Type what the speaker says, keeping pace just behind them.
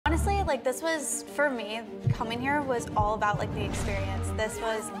Honestly, like this was, for me, coming here was all about like the experience. This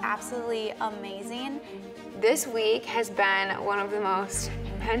was absolutely amazing. This week has been one of the most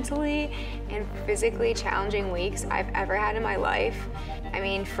mentally and physically challenging weeks I've ever had in my life. I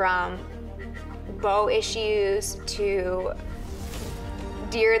mean, from bow issues to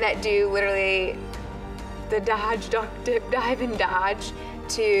deer that do literally the dodge, duck, dip, dive, and dodge,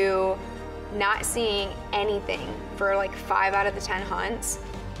 to not seeing anything for like 5 out of the 10 hunts.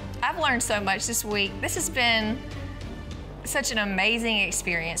 I've learned so much this week. This has been such an amazing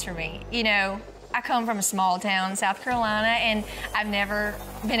experience for me. You know, I come from a small town, South Carolina, and I've never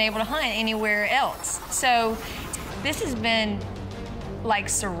been able to hunt anywhere else. So this has been like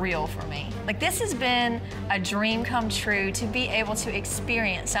surreal for me. Like this has been a dream come true to be able to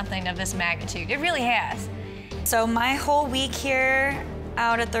experience something of this magnitude. It really has. So my whole week here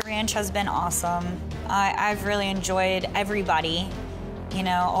out at the ranch has been awesome. I've really enjoyed everybody. You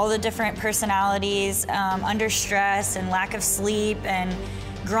know, all the different personalities, under stress and lack of sleep and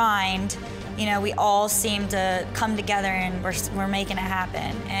grind, you know, we all seem to come together and we're making it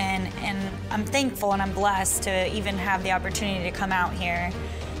happen. And I'm thankful and I'm blessed to even have the opportunity to come out here.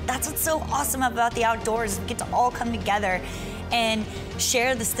 That's what's so awesome about the outdoors. We get to all come together and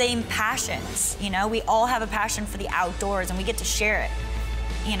share the same passions. You know, we all have a passion for the outdoors and we get to share it.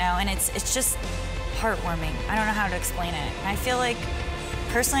 You know, and it's just heartwarming. I don't know how to explain it. I feel like,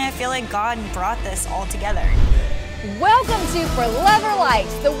 personally, I feel like God brought this all together. Welcome to For Love or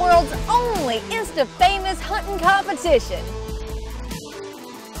Likes, the world's only Insta-famous hunting competition.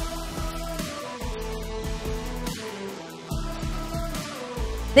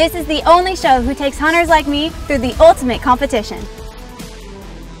 This is the only show who takes hunters like me through the ultimate competition.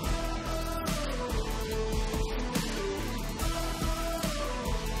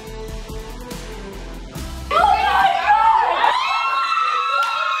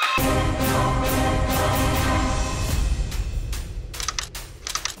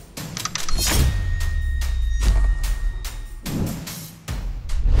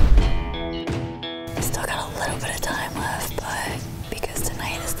 Still got a little bit of time left, but because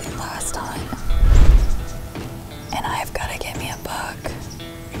tonight is the last hunt, and I've got to get me a buck.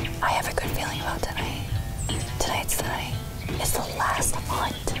 I have a good feeling about tonight. Tonight's the night. It's the last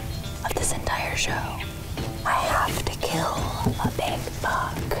hunt of this entire show. I have to kill a big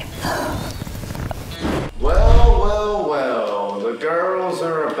buck. Well, the girls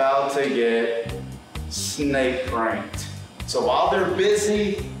are about to get snake pranked. So while they're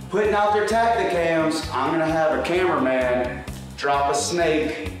busy putting out their Tacticams, I'm gonna have a cameraman drop a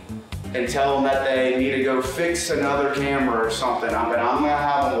snake and tell them that they need to go fix another camera or something. I'm gonna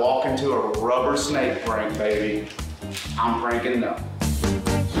have them walk into a rubber snake prank, baby. I'm pranking them.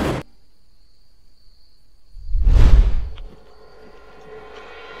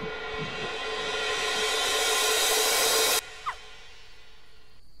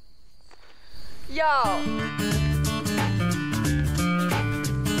 Y'all.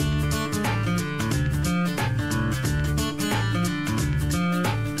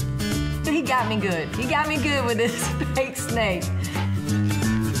 He got me good. He got me good with this fake snake.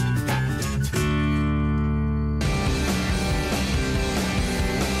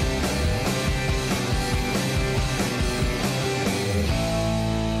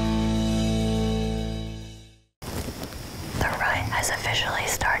 The rut has officially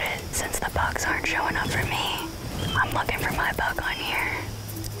started since the bucks aren't showing up for me. I'm looking for my buck on here.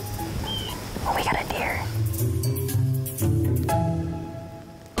 Oh, we got a deer.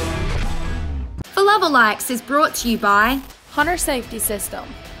 For Love or Likes is brought to you by Hunter Safety System.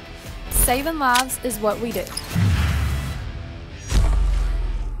 Saving lives is what we do.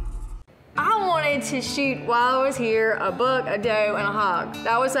 I wanted to shoot while I was here a buck, a doe, and a hog.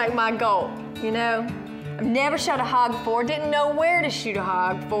 That was like my goal, you know? I've never shot a hog before, didn't know where to shoot a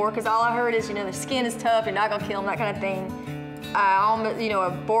hog before, because all I heard is, you know, the skin is tough, you're not gonna kill them, that kind of thing. I almost, you know, a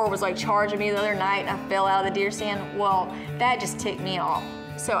boar was like charging me the other night and I fell out of the deer stand. Well, that just ticked me off.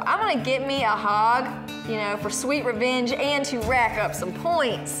 So I'm gonna get me a hog, you know, for sweet revenge and to rack up some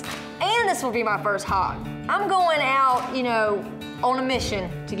points. And this will be my first hog. I'm going out, you know, on a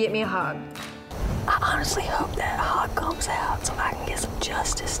mission to get me a hog. I honestly hope that hog comes out so I can get some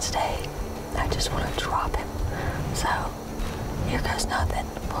justice today. I just want to drop him. So, here goes nothing.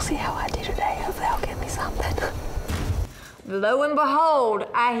 We'll see how I do today. Hopefully I'll get me something. Lo and behold,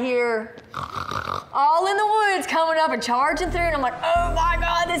 I hear all in the woods coming up and charging through, and I'm like, oh my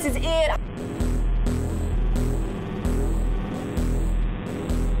God, this is it.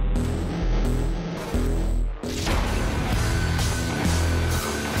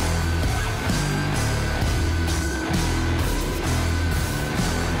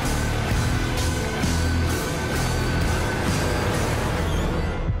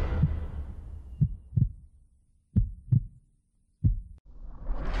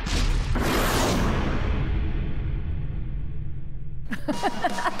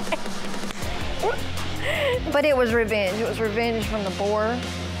 But it was revenge. It was revenge from the boar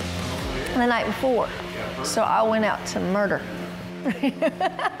the night before. So I went out to murder.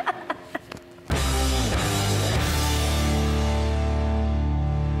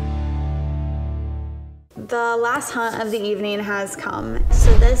 The last hunt of the evening has come.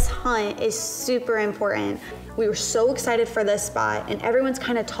 So this hunt is super important. We were so excited for this spot and everyone's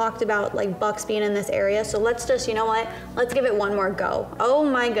kind of talked about like bucks being in this area. So let's just, you know what? Let's give it one more go. Oh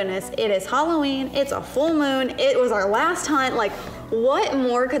my goodness, it is Halloween, it's a full moon, it was our last hunt. Like what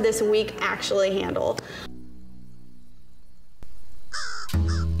more could this week actually handle?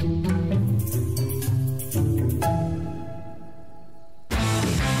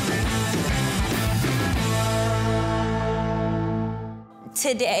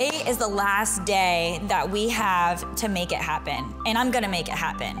 Today is the last day that we have to make it happen. And I'm gonna make it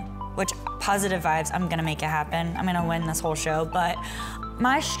happen, which positive vibes, I'm gonna make it happen. I'm gonna win this whole show, but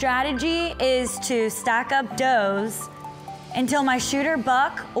my strategy is to stack up does until my shooter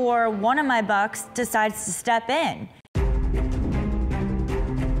buck or one of my bucks decides to step in.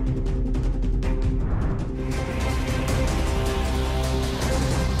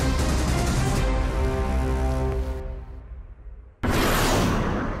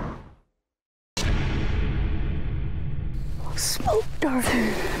 Smoke dart.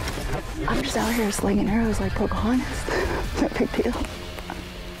 I'm just out here slinging arrows like Pocahontas. No big deal.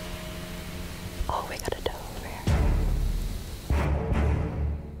 Oh, we got a doe over here.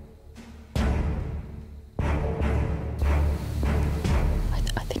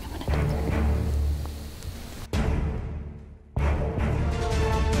 I think I'm gonna do it.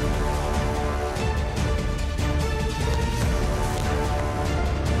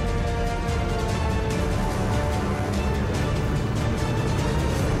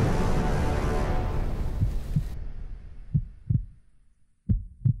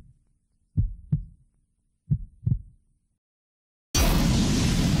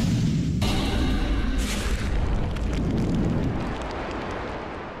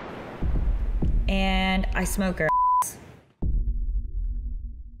 And I smoke her ass.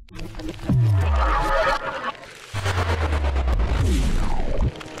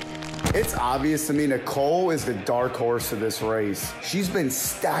 It's obvious to me Nicole is the dark horse of this race. She's been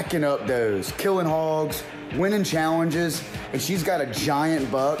stacking up does, killing hogs, winning challenges, and she's got a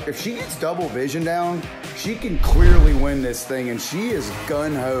giant buck. If she gets double vision down, she can clearly win this thing, and she is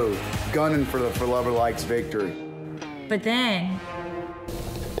gun-ho, gunning for the For Lover Likes victory. But then